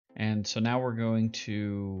And so now we're going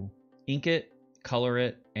to ink it, color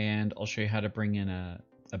it, and I'll show you how to bring in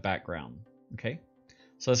a background. Okay,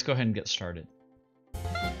 so let's go ahead and get started.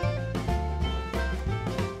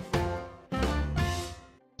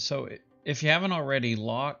 So if you haven't already,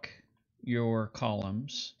 lock your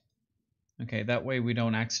columns. Okay, that way we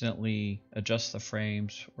don't accidentally adjust the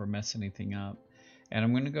frames or mess anything up. And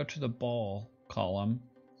I'm going to go to the ball column,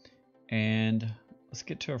 and let's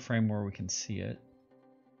get to a frame where we can see it.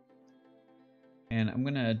 And I'm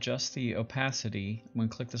going to adjust the opacity. I'm going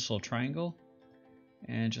to click this little triangle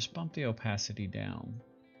and just bump the opacity down,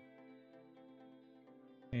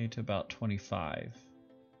 okay, to about 25.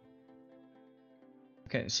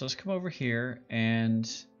 Okay, so let's come over here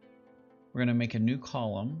and we're going to make a new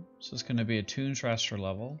column. So it's going to be a Toonz raster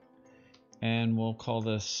level, and we'll call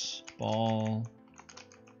this ball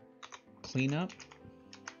cleanup.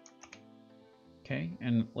 Okay,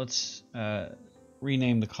 and let's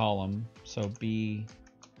rename the column. So maybe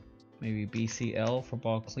BCL for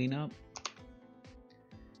ball cleanup.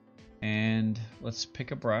 And let's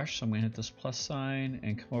pick a brush. So I'm going to hit this plus sign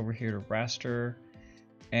and come over here to raster.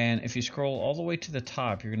 And if you scroll all the way to the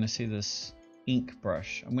top, you're going to see this ink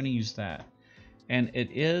brush. I'm going to use that. And it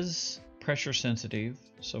is pressure sensitive.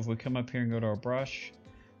 So if we come up here and go to our brush,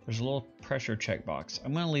 there's a little pressure checkbox.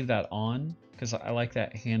 I'm going to leave that on because I like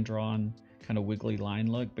that hand-drawn kind of wiggly line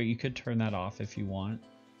look, but you could turn that off if you want.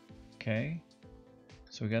 Okay,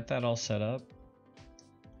 so we got that all set up.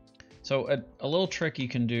 So a little trick you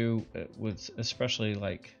can do with especially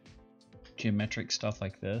like geometric stuff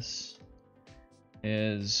like this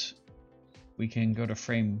is we can go to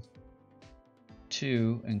frame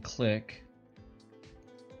 2 and click.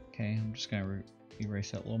 Okay, I'm just going to erase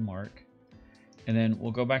that little mark. And then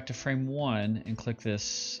we'll go back to frame 1 and click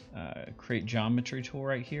this create geometry tool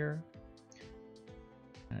right here.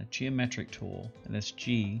 Geometric tool, and this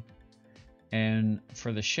G. And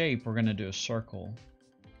for the shape, we're going to do a circle.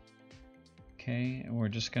 Okay, and we're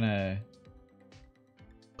just going to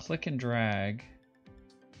click and drag.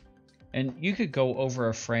 And you could go over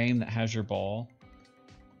a frame that has your ball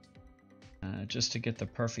just to get the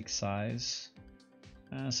perfect size.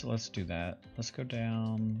 So let's do that. Let's go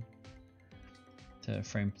down to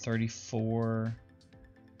frame 34.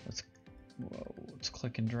 Let's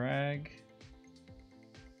click and drag.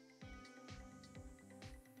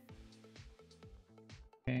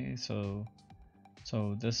 Okay, so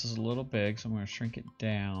this is a little big, so I'm going to shrink it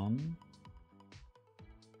down.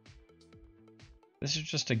 This is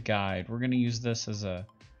just a guide. We're going to use this as a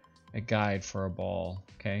guide for a ball,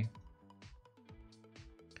 okay?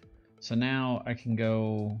 So now I can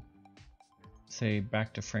go, say,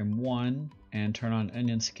 back to frame 1 and turn on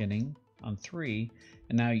onion skinning on 3.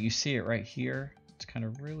 And now you see it right here. It's kind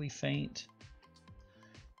of really faint.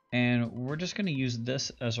 And we're just going to use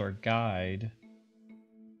this as our guide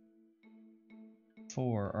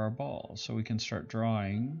for our ball. So we can start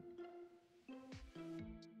drawing.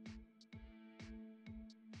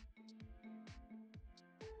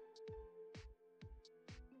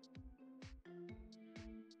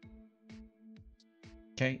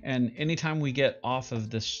 Okay, and anytime we get off of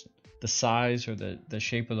the size or the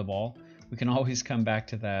shape of the ball, we can always come back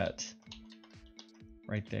to that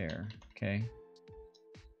right there, okay?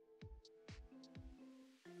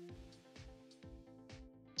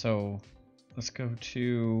 So let's go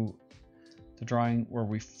to the drawing where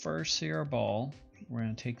we first see our ball. We're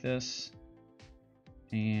going to take this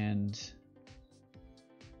and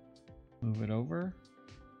move it over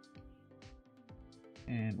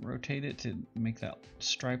and rotate it to make that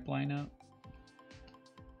stripe line up.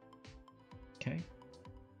 Okay.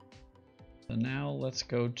 So now let's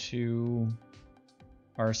go to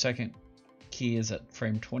our second key is at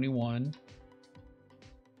frame 21.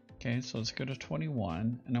 Okay, so let's go to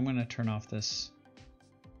 21, and I'm going to turn off this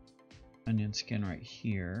onion skin right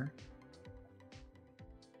here.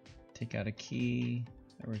 Take out a key,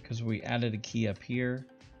 because we added a key up here.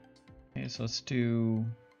 Okay, so let's do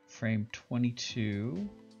frame 22.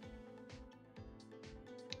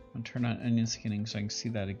 I'll turn on onion skinning so I can see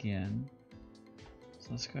that again. So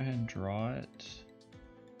let's go ahead and draw it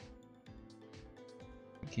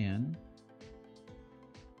again.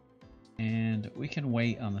 And we can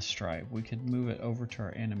wait on the stripe. We could move it over to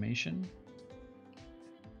our animation,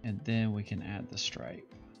 and then we can add the stripe.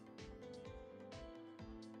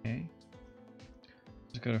 Okay.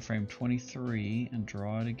 Let's go to frame 23 and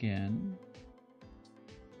draw it again.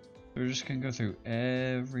 We're just going to go through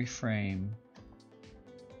every frame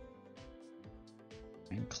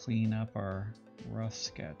and clean up our rough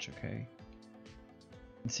sketch, okay?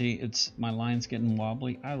 And see, my line's getting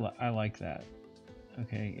wobbly. I like that.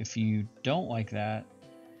 Okay, if you don't like that,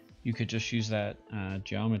 you could just use that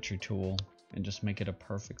geometry tool and just make it a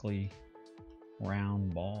perfectly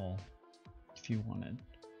round ball if you wanted.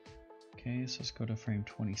 Okay, so let's go to frame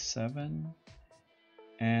 27.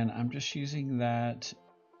 And I'm just using that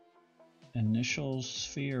initial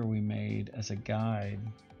sphere we made as a guide.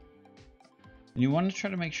 And you want to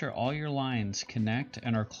try to make sure all your lines connect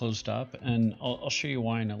and are closed up. And I'll show you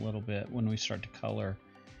why in a little bit when we start to color.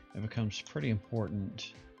 It becomes pretty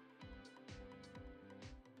important.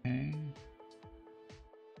 Okay.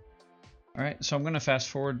 All right, so I'm going to fast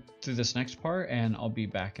forward through this next part and I'll be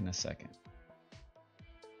back in a second.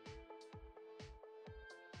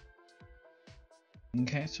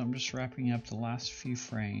 Okay, so I'm just wrapping up the last few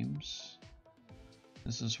frames.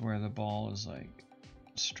 This is where the ball is like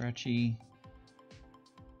stretchy.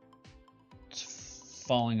 It's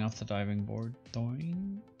falling off the diving board.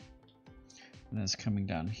 Doing. And then it's coming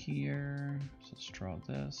down here. So let's draw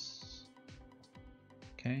this.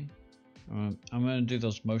 Okay. I'm going to do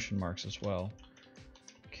those motion marks as well.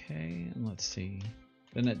 Okay, and let's see.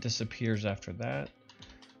 Then it disappears after that.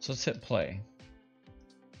 So let's hit play.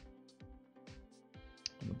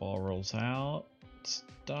 The ball rolls out,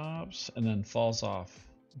 stops, and then falls off.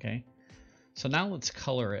 Okay, so now let's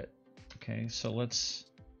color it. Okay, so let's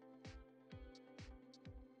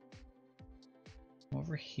come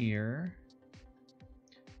over here,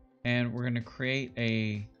 and we're going to create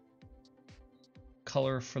a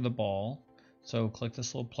color for the ball. So click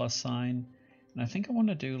this little plus sign, and I think I want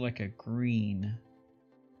to do like a green,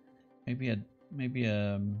 maybe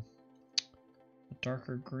a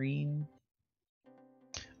darker green.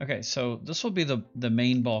 Okay, so this will be the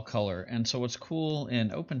main ball color. And so what's cool in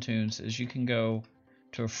OpenToonz is you can go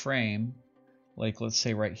to a frame, like let's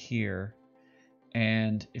say right here,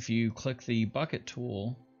 and if you click the bucket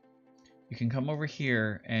tool, you can come over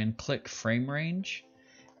here and click frame range,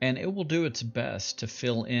 and it will do its best to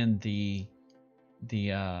fill in the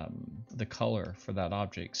color for that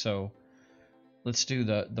object. So let's do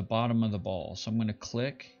the bottom of the ball. So I'm going to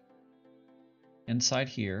click inside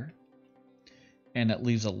here, and it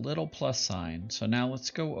leaves a little plus sign. So now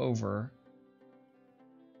let's go over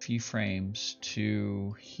a few frames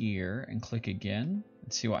to here and click again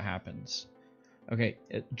and see what happens. Okay,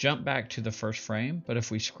 it jumped back to the first frame, but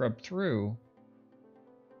if we scrub through,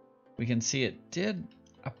 we can see it did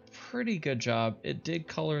a pretty good job. It did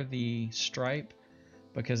color the stripe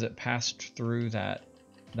because it passed through that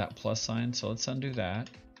plus sign. So let's undo that.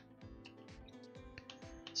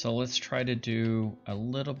 So let's try to do a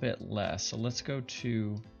little bit less. So let's go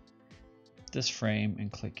to this frame and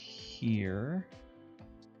click here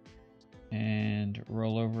and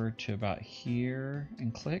roll over to about here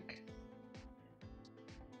and click.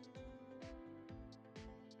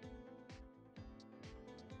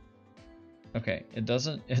 Okay, it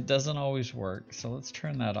doesn't always work. So let's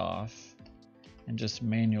turn that off and just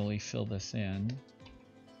manually fill this in.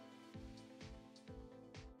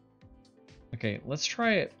 Okay, let's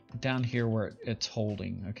try it down here where it's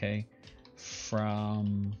holding, okay?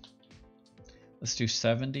 Let's do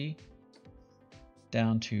 70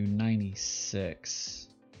 down to 96.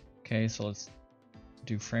 Okay, so let's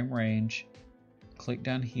do frame range. Click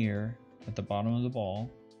down here at the bottom of the ball.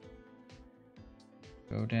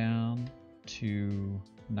 Go down to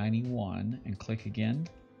 91 and click again.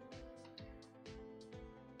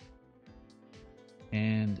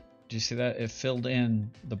 And do you see that? It filled in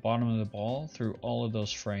the bottom of the ball through all of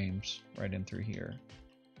those frames right in through here.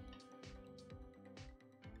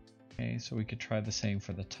 Okay, so we could try the same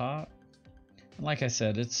for the top. And like I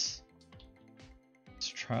said, it's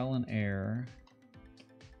trial and error.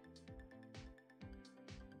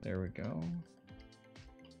 There we go.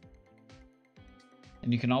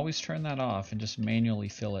 And you can always turn that off and just manually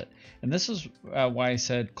fill it. And this is why I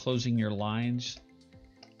said closing your lines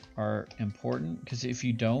are important, because if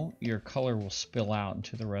you don't, your color will spill out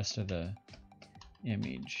into the rest of the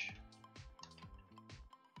image.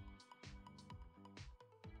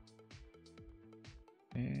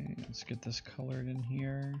 Okay, let's get this colored in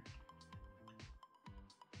here.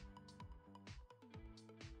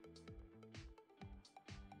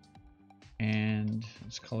 And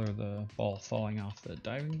let's color the ball falling off the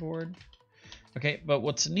diving board. Okay, but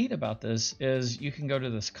what's neat about this is you can go to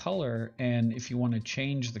this color, and if you want to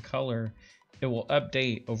change the color, it will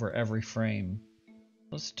update over every frame.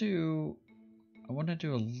 I want to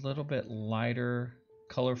do a little bit lighter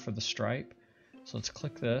color for the stripe. So let's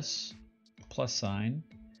click this plus sign,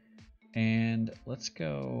 and let's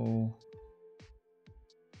go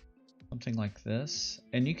something like this.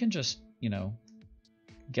 And you can just,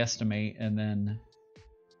 guesstimate and then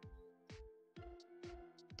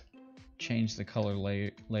change the color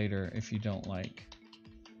later if you don't like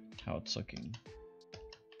how it's looking.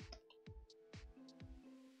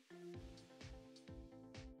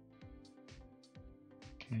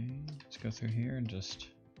 Okay, let's go through here and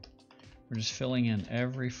we're just filling in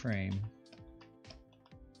every frame,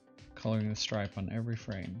 coloring the stripe on every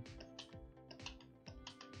frame.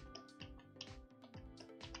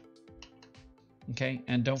 Okay,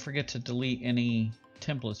 and don't forget to delete any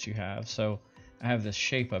templates you have. So I have this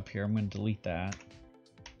shape up here, I'm going to delete that.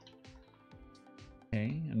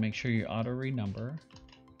 Okay, and make sure you auto renumber.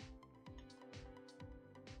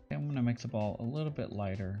 Okay, I'm going to make the ball a little bit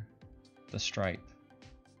lighter, the stripe.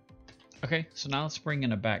 Okay, so now let's bring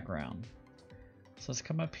in a background. So let's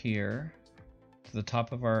come up here to the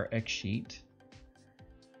top of our X sheet,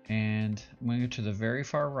 and I'm going to go to the very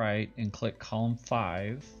far right and click column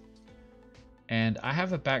 5. And I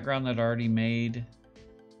have a background that I already made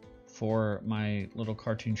for my little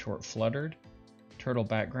cartoon short Fluttered turtle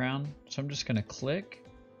background. So I'm just going to click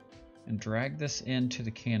and drag this into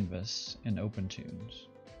the canvas in OpenToonz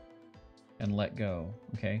and let go.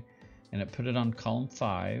 Okay, and it put it on column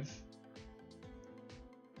 5.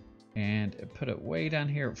 And it put it way down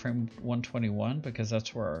here at frame 121 because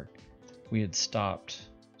that's where we had stopped.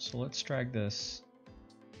 So let's drag this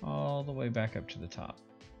all the way back up to the top.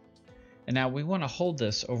 And now we want to hold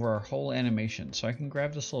this over our whole animation. So I can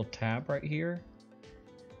grab this little tab right here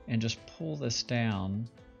and just pull this down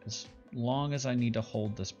as long as I need to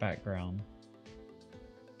hold this background.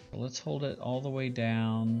 So let's hold it all the way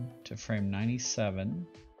down to frame 97.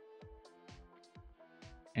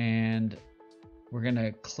 And we're going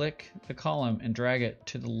to click the column and drag it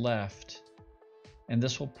to the left, and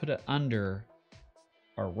this will put it under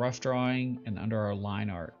our rough drawing and under our line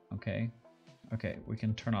art. Okay, we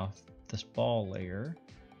can turn off this ball layer.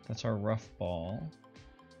 That's our rough ball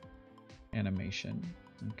animation.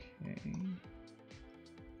 Okay,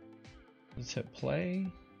 let's hit play.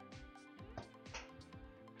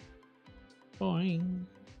 Boing.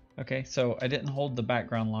 Okay, so I didn't hold the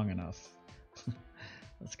background long enough.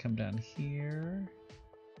 Let's come down here,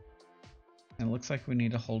 and it looks like we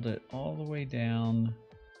need to hold it all the way down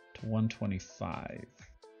to 125.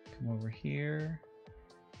 Come over here,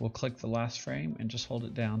 we'll click the last frame and just hold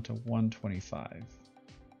it down to 125.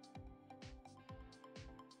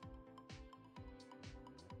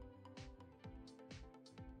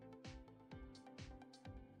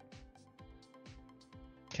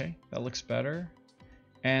 Okay, that looks better.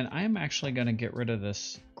 And I am actually going to get rid of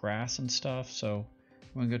this grass and stuff, so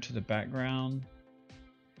I'm going to go to the background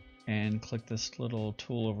and click this little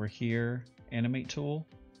tool over here, animate tool,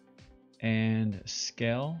 and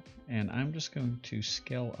scale. And I'm just going to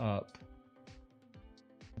scale up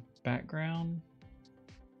the background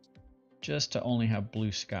just to only have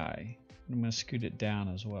blue sky. I'm going to scoot it down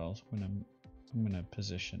as well. So I'm going to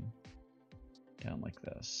position down like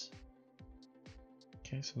this.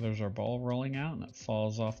 Okay, so there's our ball rolling out and it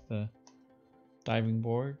falls off the diving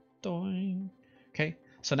board. Doing. Okay,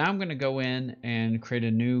 so now I'm going to go in and create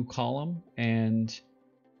a new column and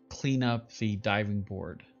clean up the diving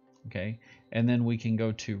board. Okay, and then we can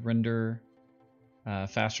go to render,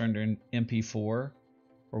 fast render in MP4, or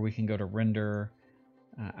we can go to render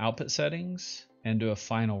output settings and do a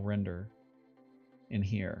final render in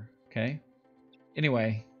here. Okay,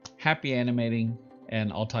 anyway, happy animating,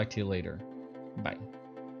 and I'll talk to you later. Bye.